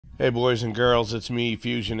Hey boys and girls, it's me,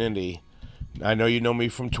 FusionIndy. I know you know me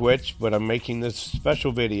from Twitch, but I'm making this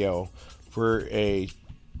special video for a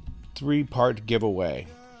 3-part giveaway.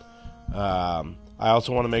 I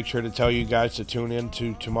also want to make sure to tell you guys to tune in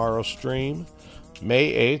to tomorrow's stream,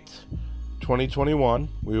 May 8th, 2021.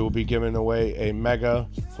 We will be giving away a Mega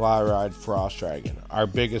Fly Ride Frost Dragon, our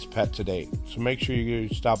biggest pet to date. So make sure you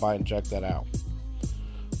stop by and check that out.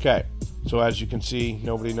 Okay. So as you can see,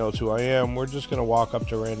 nobody knows who I am. We're just going to walk up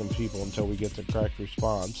to random people until we get the correct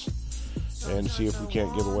response and see if we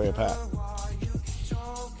can't give away a pet.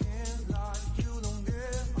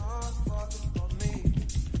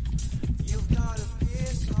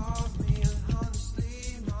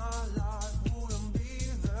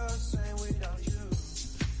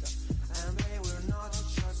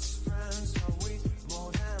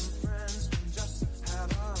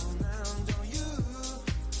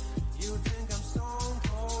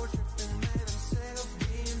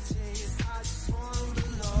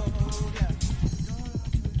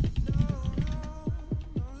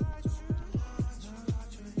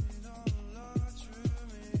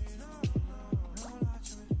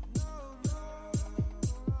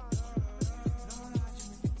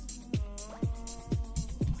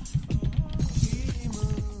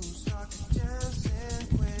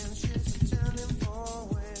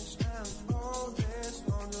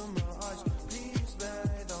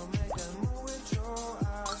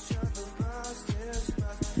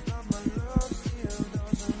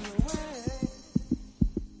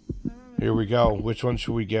 Here we go. Which one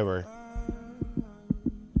should we give her?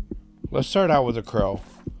 Let's start out with a crow.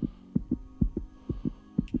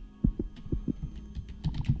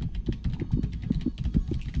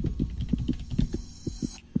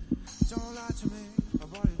 Don't lie to me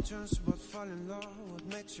about your chance, but fall in love. What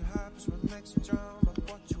makes you happy, what makes you drown, but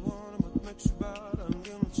what you want and what makes you bad. I'm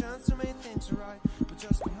giving a chance to make things right, but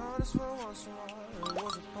just be honest for once in a while. It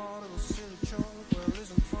was a part of a silly joke, where it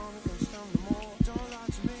isn't fun, it can stand no more. Don't lie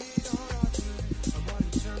to me.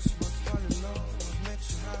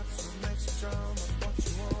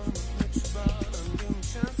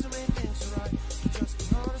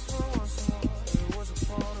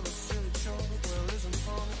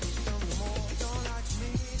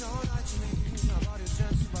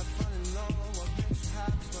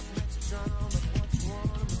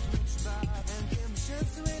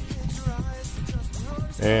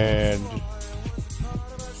 And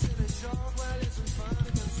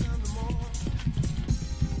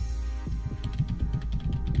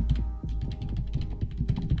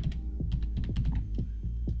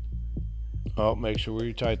oh, make sure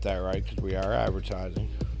we type that right because we are advertising.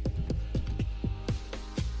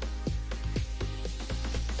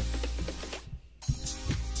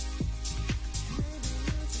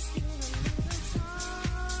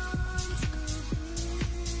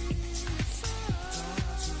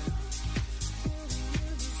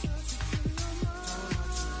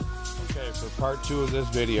 For part 2 of this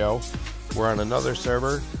video, we're on another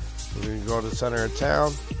server. We're going to go to the center of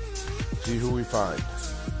town, see who we find.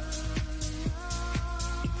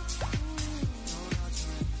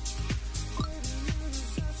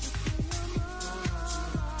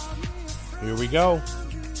 Here we go.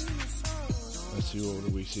 Let's see, what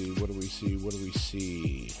do we see? What do we see? What do we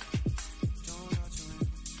see?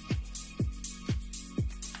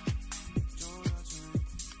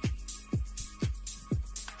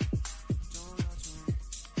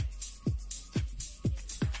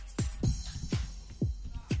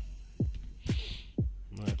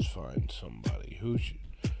 Find somebody who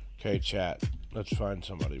okay, chat, let's find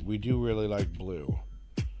somebody. We do really like blue.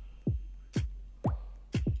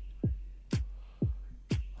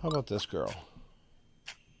 How about this girl?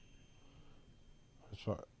 That's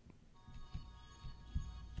fine.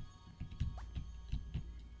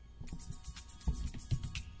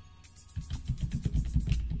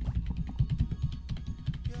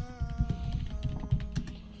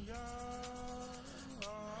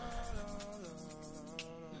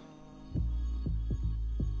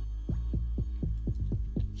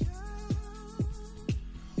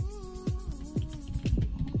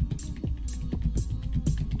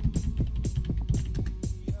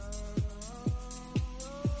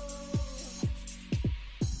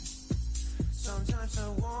 Sometimes I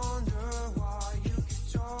wonder why you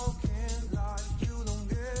keep talking like you don't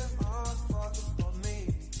give a fuck about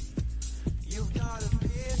me. You've got a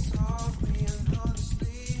piece of me, and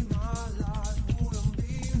honestly, my life wouldn't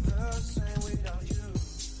be the same without you.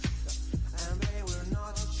 And babe, we're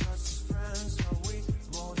not just friends, are we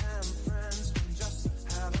more than friends? We just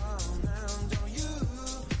have a man, don't you?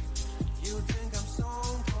 You think I'm so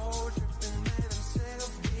cold, tripping, man, I'm sick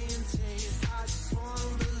of being teased. I just want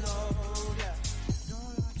to belong.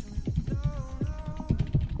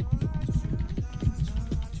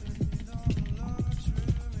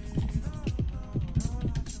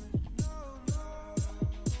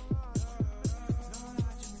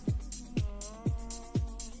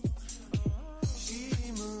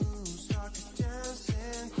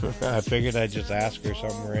 I figured I'd just ask her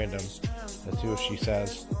something random. Let's see what she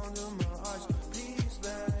says.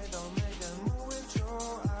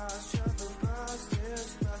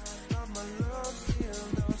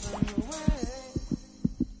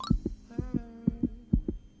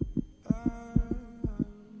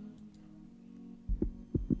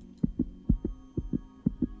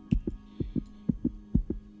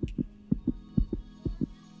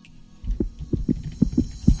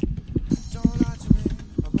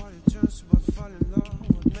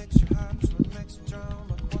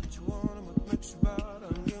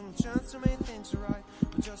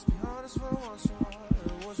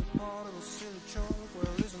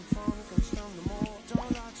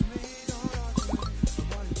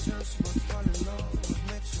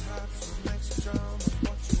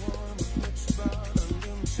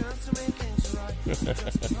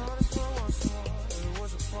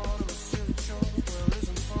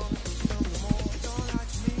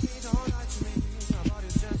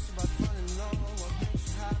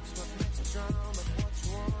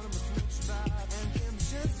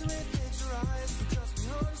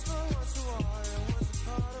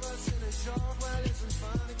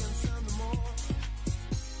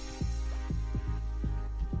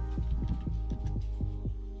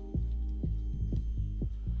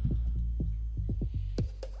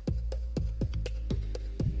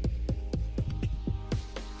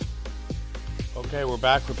 Okay, we're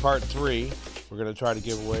back for part 3. We're going to try to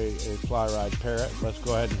give away a fly ride parrot. Let's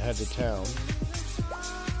go ahead and head to town.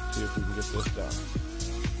 See if we can get this done.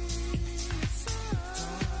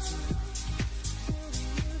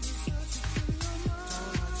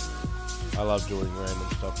 I love doing random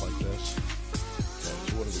stuff like this. Okay,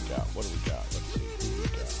 so what do we got? What do we got? Let's see who we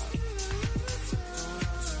got.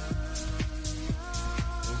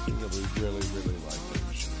 Anything that we really, really like that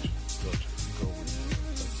we should go with.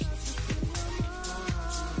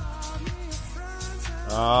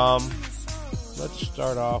 Let's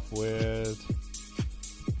start off with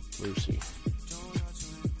Lucy.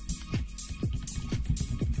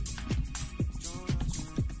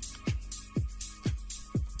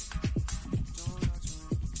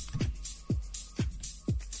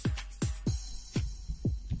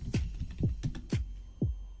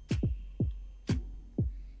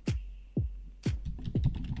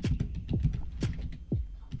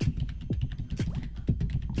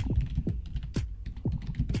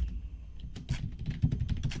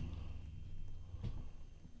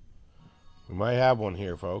 We might have one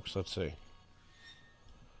here, folks. Let's see.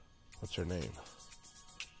 What's her name?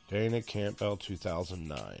 Dana Campbell,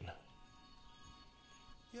 2009.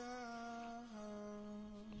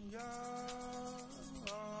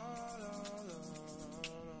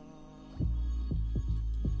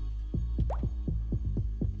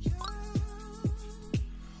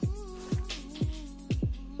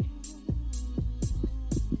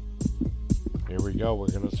 Here we go. We're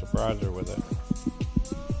going to surprise her with it.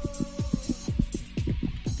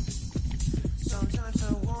 Sometimes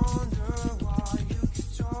I wonder why you keep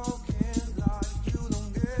talking like you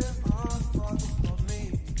don't give a fuck about me.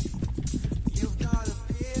 You've got a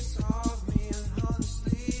piece of me, and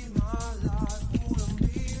honestly, my life wouldn't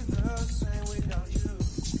be the same without you.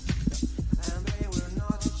 And babe, we're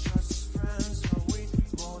not just friends, are we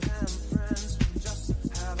more than friends? We just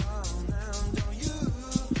have a man, don't you?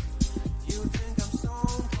 You think I'm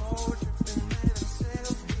stone cold, tripping, made of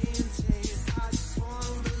self-being taste. I just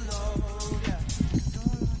want below, yeah.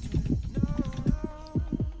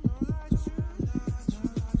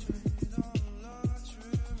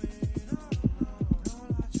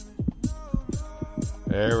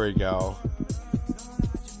 There we go.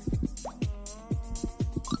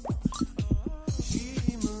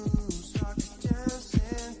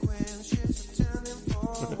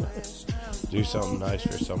 Do something nice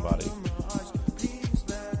for somebody.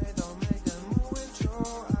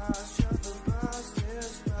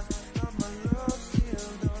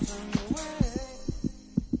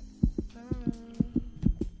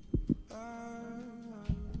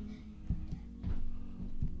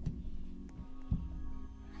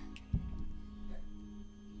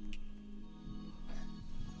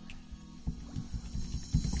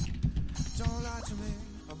 Don't lie to me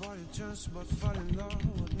about your chance, about falling in love.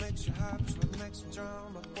 What makes you happy, what makes you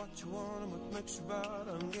drown, about what you want and what makes you bad.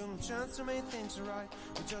 I'm giving a chance to make things right,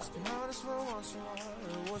 but just be honest for once in a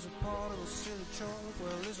while. It was a part of a silly joke.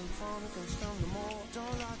 Well, isn't fun, it can stand no more.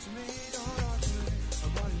 Don't lie to me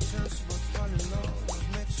about your chance, about falling in love. What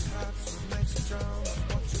makes you happy, what makes you drown,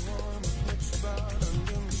 about what you want and what makes you bad. I'm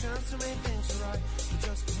giving a chance to make things right, but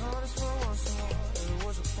just be honest for once in a while. It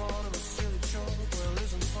was a part of a silly joke. Well,